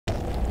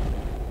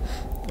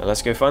Now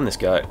let's go find this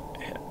guy.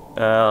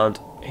 And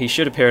he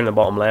should appear in the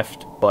bottom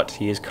left, but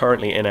he is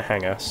currently in a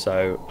hangar,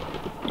 so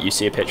you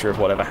see a picture of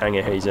whatever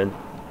hangar he's in.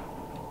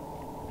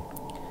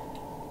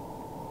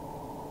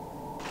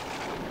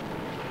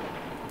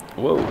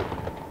 Whoa.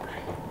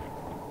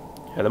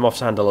 Yeah, the moths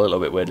handle a little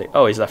bit weirdly.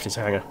 Oh, he's left his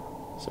hangar,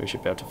 so we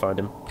should be able to find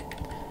him.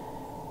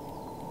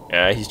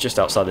 Yeah, he's just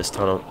outside this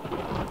tunnel.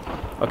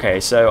 Okay,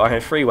 so I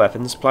have 3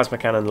 weapons: plasma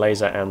cannon,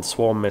 laser, and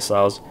swarm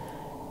missiles.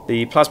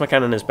 The plasma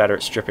cannon is better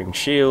at stripping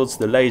shields,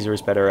 the laser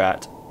is better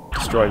at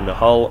destroying the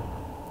hull.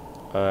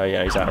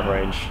 Yeah, he's out of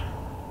range.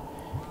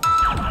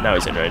 Now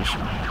he's in range.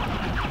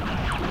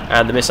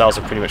 And the missiles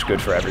are pretty much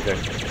good for everything.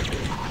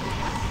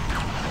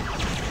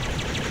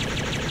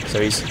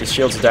 So his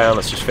shields are down,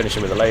 let's just finish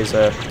him with a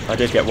laser. I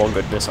did get 1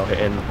 good missile hit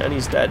in, and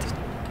he's dead.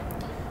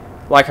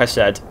 Like I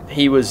said,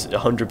 he was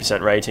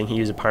 100% rating. He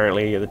was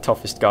apparently the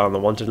toughest guy on the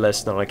wanted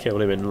list, and I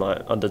killed him in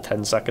like under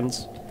 10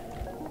 seconds.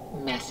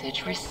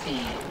 Message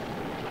received.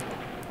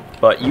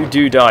 But you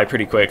do die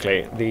pretty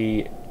quickly.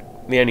 The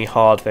only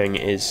hard thing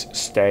is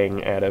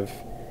staying out of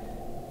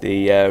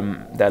the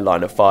their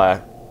line of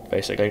fire,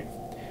 basically.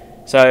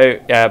 So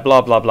yeah,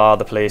 blah blah blah.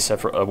 The police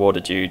have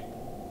awarded you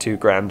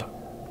 $2,000.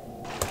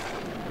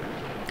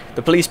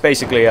 The police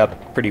basically are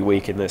pretty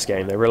weak in this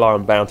game. They rely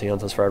on bounty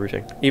hunters for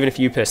everything. Even if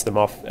you piss them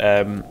off,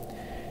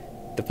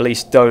 the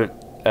police don't.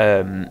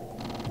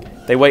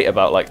 They wait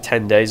about like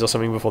 10 days or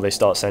something before they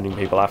start sending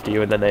people after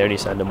you, and then they only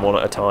send them 1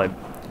 at a time.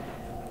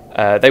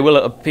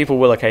 People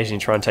will occasionally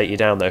try and take you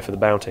down though for the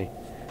bounty.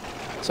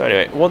 So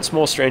anyway, once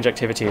more strange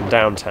activity in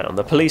downtown.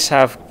 The police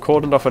have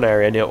cordoned off an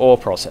area near ore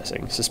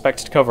processing.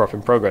 Suspected cover-up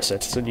in progress,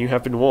 citizen. You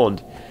have been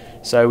warned.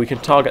 So we can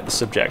target the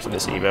subject of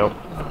this email,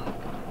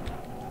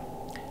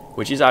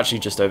 which is actually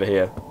just over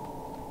here.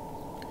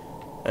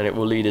 And it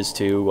will lead us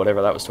to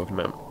whatever that was talking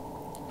about.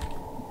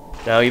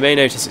 Now you may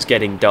notice it's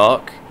getting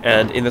dark,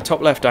 and in the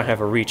top left I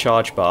have a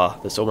recharge bar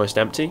that's almost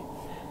empty.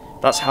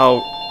 That's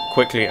how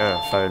quickly...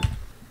 phone.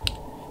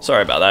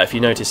 Sorry about that. If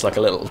you notice like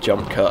a little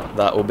jump cut,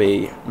 that will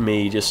be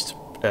me just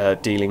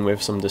dealing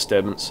with some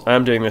disturbance. I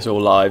am doing this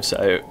all live,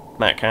 so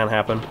that can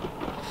happen.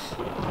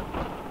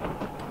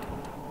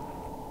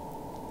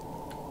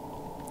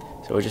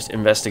 So we'll just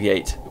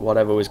investigate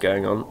whatever was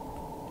going on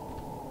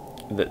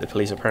that the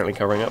police are apparently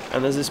covering up.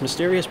 And there's this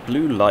mysterious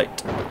blue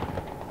light.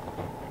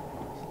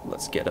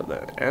 Let's get up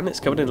there. And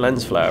it's covered in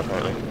lens flare,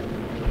 apparently.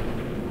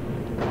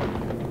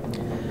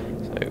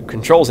 So,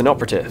 controls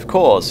inoperative.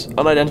 Cause,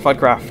 unidentified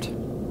craft.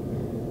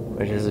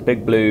 Which is a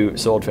big blue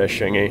swordfish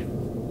thingy.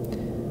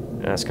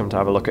 And it's come to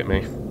have a look at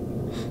me.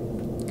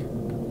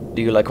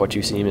 Do you like what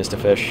you see, Mr.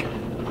 Fish?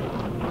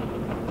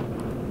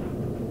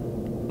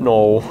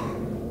 No.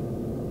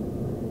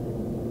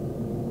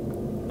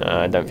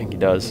 I don't think he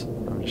does.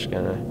 I'm just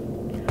gonna...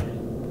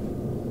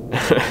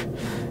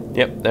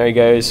 Yep, there he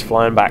goes,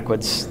 flying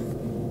backwards.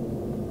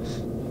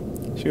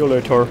 See you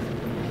later.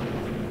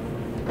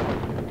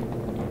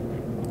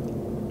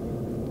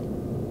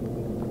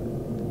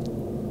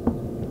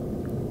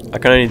 I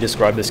can only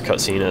describe this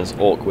cutscene as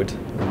awkward.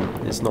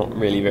 It's not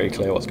really very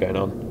clear what's going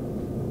on.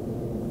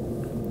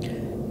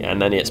 Yeah,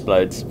 and then he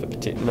explodes for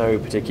no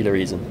particular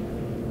reason.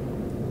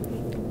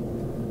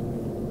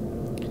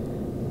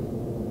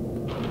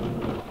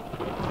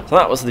 So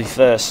that was the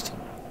first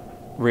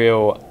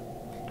real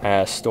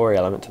story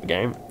element to the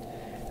game.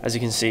 As you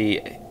can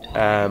see,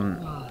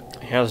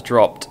 he has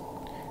dropped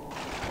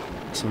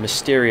some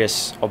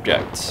mysterious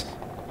objects,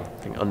 I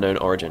think unknown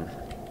origin.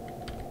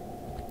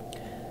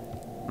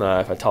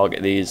 If I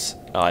target these,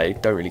 I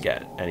don't really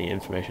get any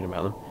information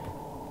about them.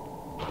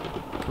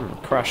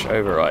 Crash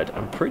override.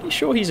 I'm pretty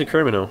sure he's a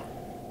criminal.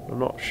 I'm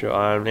not sure.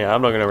 Yeah,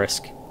 I'm not going to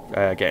risk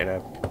getting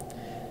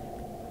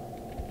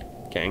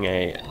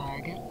a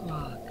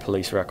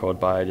police record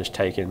by just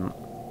taking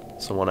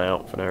someone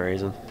out for no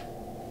reason.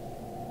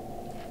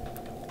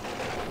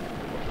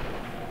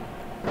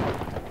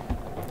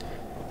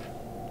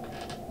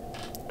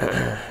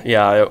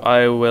 Yeah,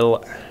 I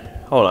will...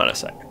 Hold on a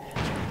sec.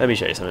 Let me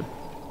show you something.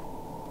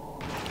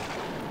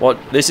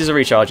 This is a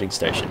recharging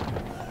station.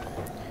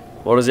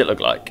 What does it look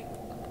like?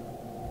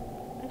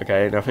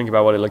 Okay, now think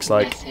about what it looks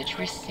like. Message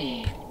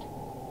received.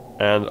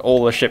 And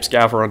all the ships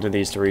gather onto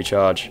these to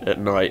recharge at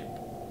night.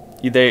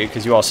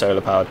 Because you are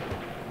solar powered.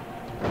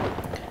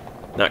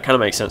 That kind of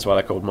makes sense why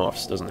they're called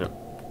moths, doesn't it?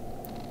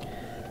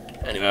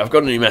 Anyway, I've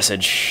got a new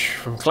message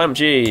from Clamp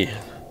G.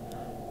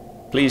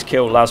 Please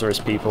kill Lazarus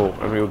people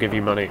and we will give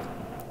you money.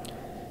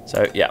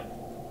 So, yeah.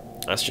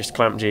 That's just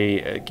Clamp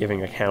G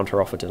giving a counter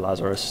offer to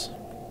Lazarus.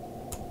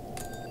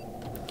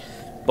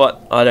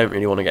 But I don't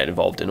really want to get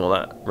involved in all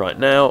that right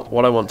now.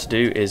 What I want to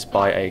do is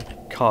buy a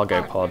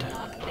cargo pod.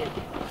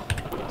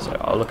 So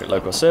I'll look at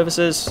local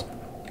services.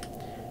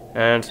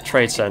 And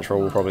Trade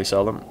Central will probably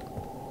sell them.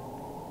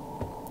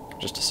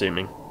 Just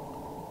assuming.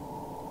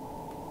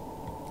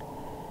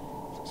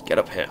 Let's get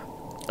up here.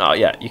 Oh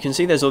yeah, you can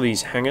see there's all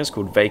these hangars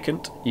called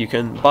vacant. You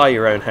can buy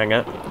your own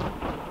hangar.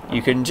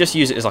 You can just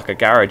use it as like a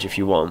garage if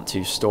you want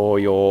to store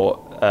your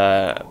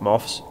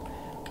moths.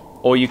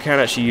 Or you can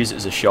actually use it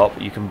as a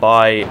shop. You can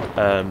buy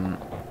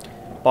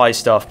buy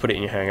stuff, put it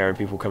in your hangar, and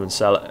people come and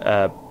sell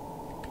it,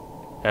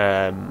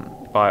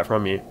 buy it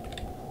from you.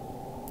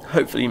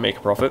 Hopefully you make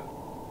a profit.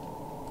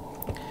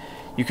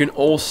 You can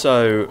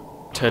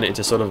also turn it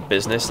into sort of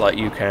business, like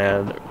you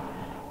can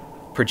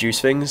produce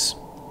things.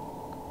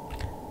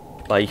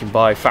 Like you can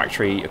buy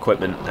factory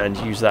equipment and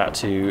use that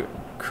to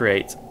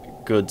create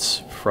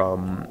goods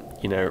from,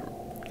 you know,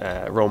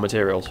 raw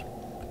materials.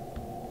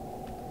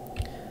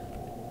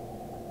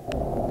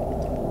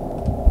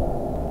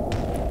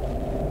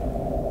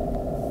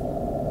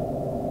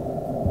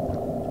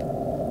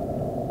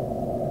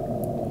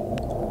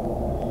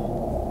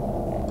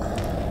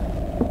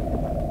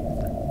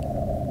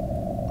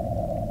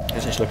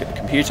 Let's just look at the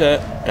computer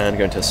and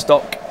go into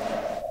stock.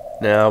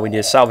 Now we need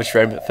a salvage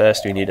drone, but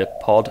first we need a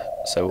pod,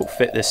 so we'll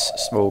fit this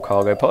small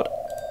cargo pod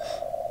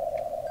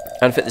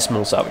and fit this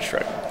small salvage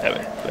drone. There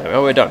we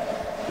go, we're done.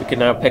 We can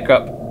now pick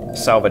up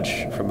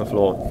salvage from the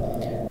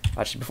floor.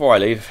 Actually, before I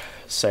leave,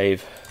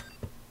 save.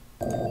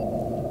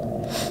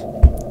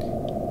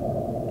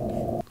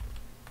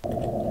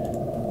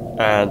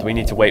 And we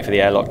need to wait for the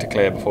airlock to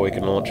clear before we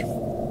can launch,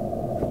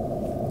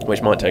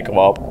 which might take a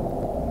while.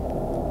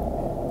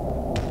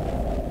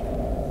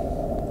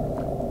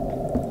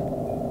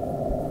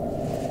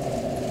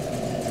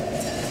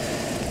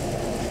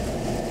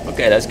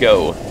 Okay, let's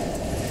go.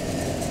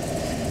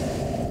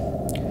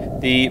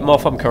 The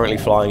Moth I'm currently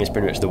flying is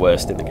pretty much the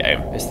worst in the game.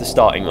 It's the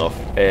starting Moth.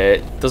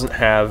 It doesn't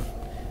have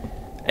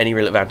any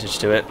real advantage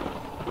to it.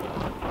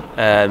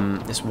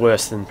 It's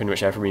worse than pretty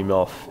much every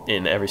Moth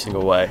in every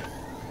single way.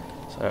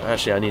 So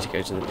actually I need to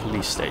go to the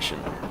police station.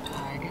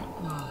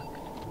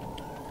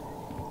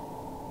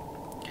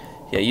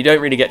 Yeah, you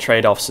don't really get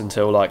trade-offs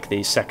until like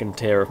the second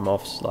tier of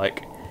Moths.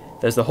 Like,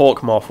 there's the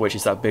Hawk Moth, which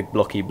is that big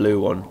blocky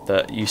blue one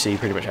that you see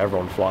pretty much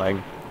everyone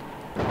flying.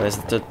 And there's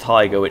the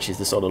Tiger, which is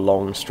the sort of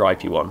long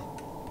stripy one.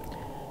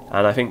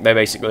 And I think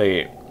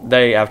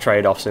they have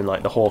trade-offs in,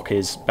 like, the Hawk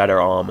is better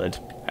armoured,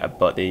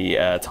 but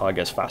the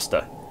Tiger's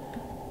faster.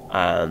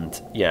 And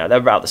yeah, they're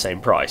about the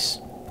same price.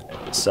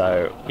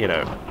 So, you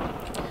know,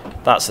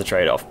 that's the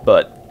trade-off.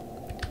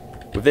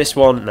 But with this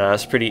one, no,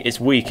 it's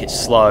weak, it's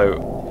slow.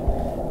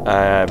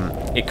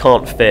 It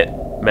can't fit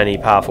many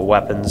powerful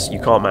weapons. You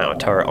can't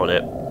mount a turret on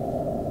it.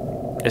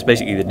 It's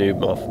basically the noob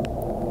Moth.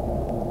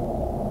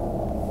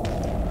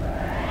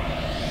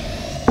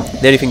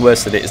 The only thing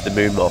worse than it is the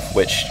Moon Moth,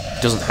 which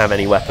doesn't have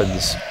any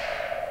weapons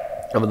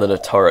other than a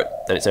turret,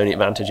 and its only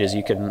advantage is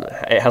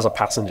it has a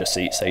passenger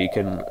seat, so you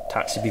can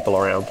taxi people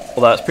around.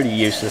 Although that's pretty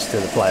useless to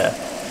the player.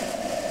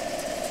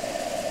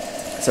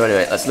 So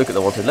anyway, let's look at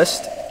the wanted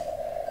list.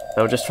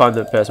 I'll just find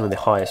the person with the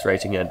highest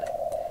rating in.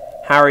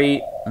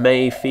 Harry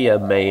Mafia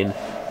Main.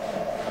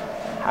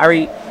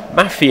 Harry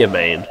Mafia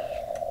Main.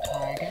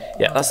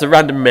 Yeah, that's the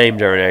random name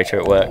generator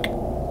at work,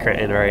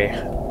 creating very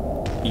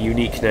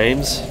unique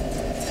names,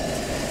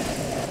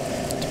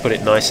 to put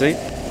it nicely.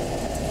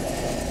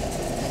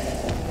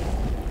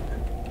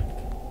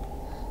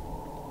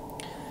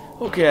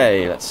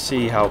 Okay, let's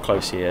see how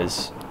close he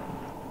is.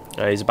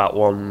 He's about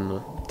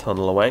 1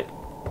 tunnel away,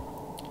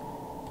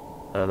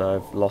 and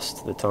I've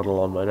lost the tunnel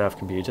on my nav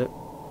computer.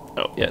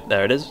 Oh yeah,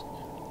 there it is.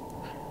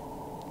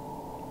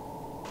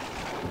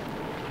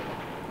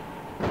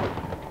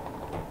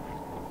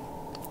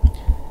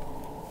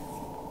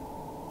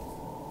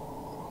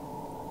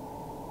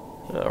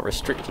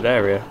 Restricted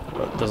area.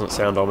 That doesn't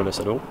sound ominous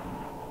at all.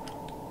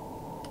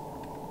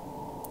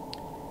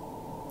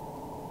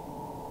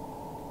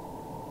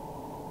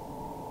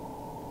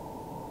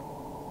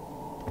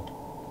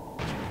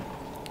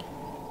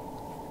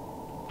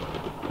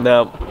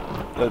 Now,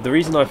 the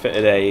reason I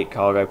fitted a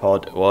cargo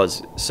pod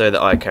was so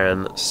that I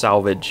can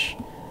salvage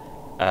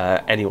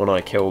anyone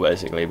I kill,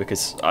 basically,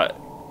 because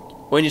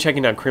when you're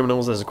taking down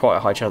criminals, there's quite a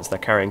high chance they're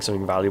carrying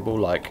something valuable,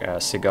 like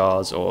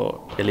cigars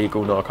or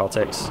illegal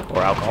narcotics or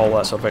alcohol,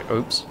 that sort of thing.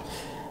 Oops.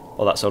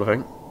 Or that sort of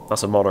thing.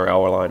 That's a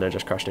monorail line I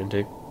just crashed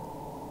into.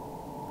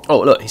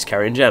 Oh, look, he's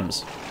carrying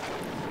gems.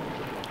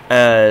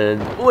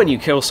 And when you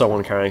kill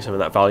someone carrying something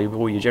that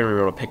valuable, you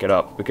generally want to pick it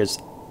up, because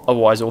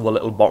otherwise all the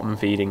little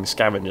bottom-feeding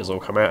scavengers will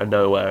come out of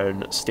nowhere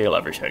and steal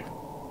everything.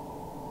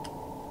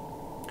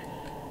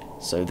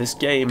 So this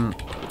game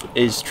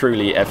is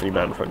truly every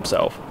man for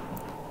himself.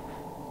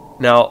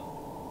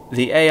 Now,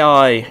 the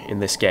AI in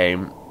this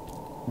game,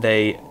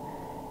 they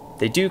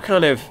do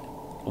kind of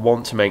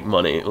want to make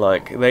money.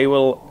 Like, they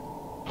will,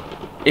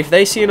 if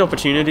they see an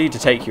opportunity to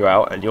take you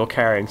out and you're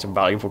carrying some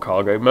valuable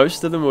cargo,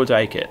 most of them will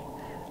take it.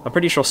 I'm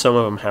pretty sure some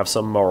of them have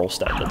some moral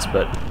standards,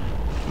 but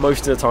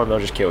most of the time they'll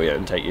just kill you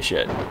and take your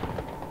shit.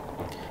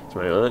 So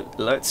anyway,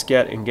 let's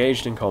get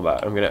engaged in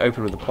combat. I'm going to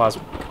open with the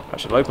plasma.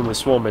 Actually, I'll open with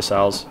swarm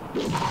missiles.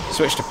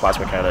 Switch to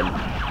plasma cannon.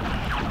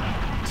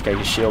 Let's get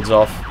his shields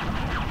off.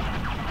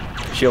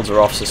 Shields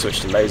are off, so switch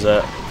to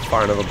laser.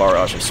 Fire another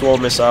barrage of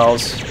swarm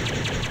missiles.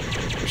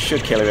 Which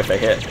should kill him if they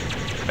hit.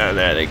 And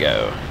there they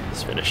go.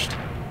 It's finished.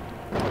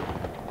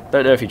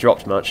 Don't know if he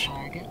dropped much.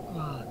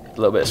 A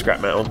little bit of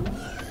scrap metal.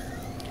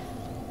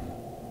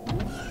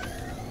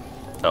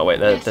 Oh wait,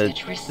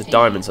 the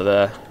diamonds are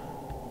there.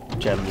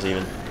 Gems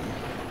even.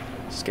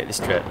 Let's get this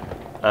trip.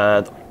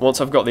 And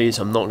once I've got these,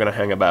 I'm not going to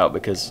hang about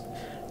because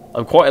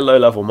I'm quite a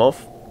low-level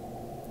moth.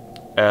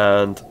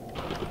 And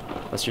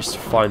let's just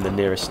find the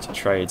nearest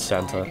trade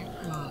center.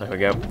 There we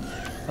go.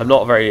 I'm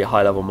not a very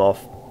high-level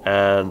moth,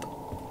 and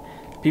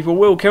people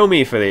will kill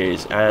me for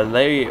these, and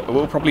they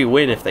will probably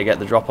win if they get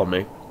the drop on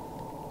me.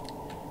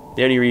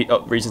 The only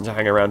reason to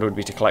hang around would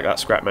be to collect that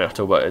scrap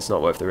metal, but it's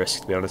not worth the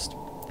risk, to be honest.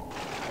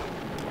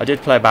 I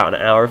did play about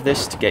an hour of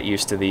this to get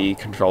used to the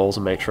controls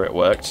and make sure it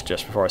worked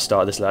just before I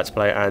started this Let's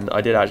Play, and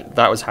I did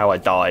that was how I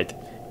died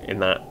in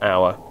that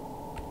hour.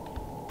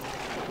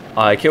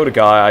 I killed a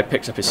guy, I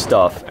picked up his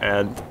stuff,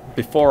 and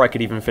before I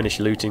could even finish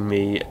looting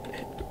the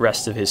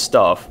rest of his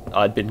stuff,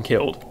 I'd been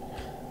killed.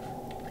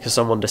 Because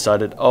someone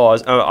decided, oh,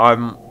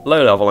 I'm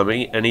low level, I'm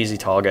an easy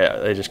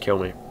target, they just kill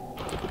me.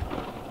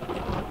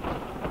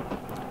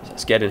 So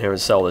let's get in here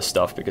and sell this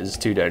stuff because it's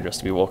too dangerous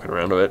to be walking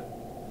around with it.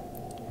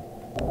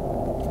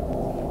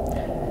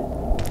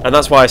 And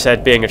that's why I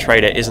said being a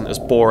trader isn't as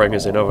boring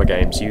as in other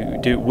games.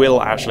 You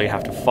will actually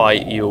have to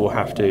fight, you will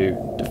have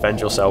to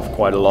defend yourself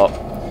quite a lot.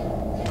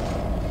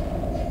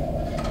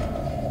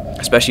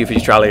 Especially if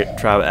you're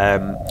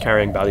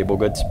carrying valuable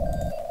goods.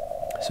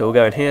 So we'll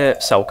go in here,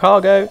 sell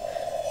cargo,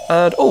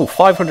 and oh,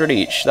 500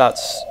 each. That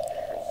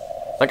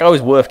guy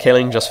was worth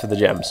killing just for the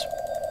gems.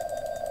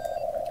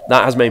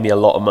 That has made me a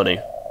lot of money.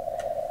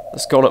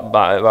 That's gone up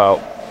by about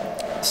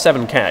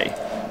 7k.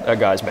 That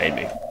guy's made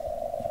me.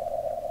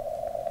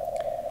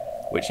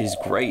 Which is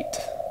great.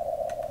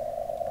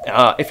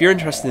 If you're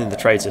interested in the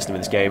trade system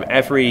in this game,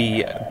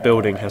 every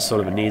building has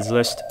sort of a needs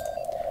list.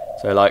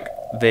 So like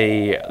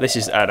this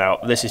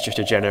is just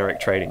a generic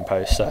trading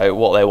post. So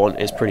what they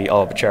want is pretty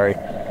arbitrary.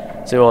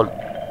 So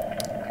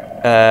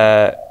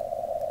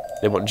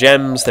they want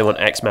gems, they want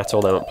X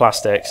metal, they want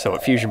plastics, they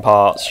want fusion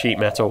parts, sheet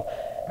metal,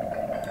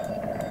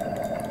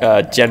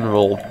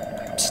 general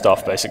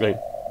stuff basically.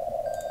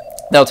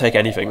 They'll take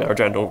anything. They're a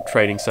general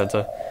trading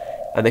center.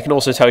 And they can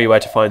also tell you where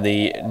to find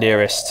the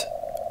nearest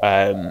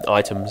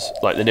items,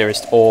 like the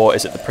nearest ore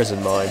is at the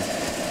prison mine.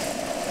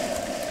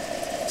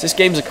 So this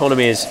game's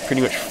economy is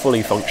pretty much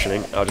fully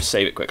functioning. I'll just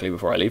save it quickly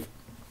before I leave.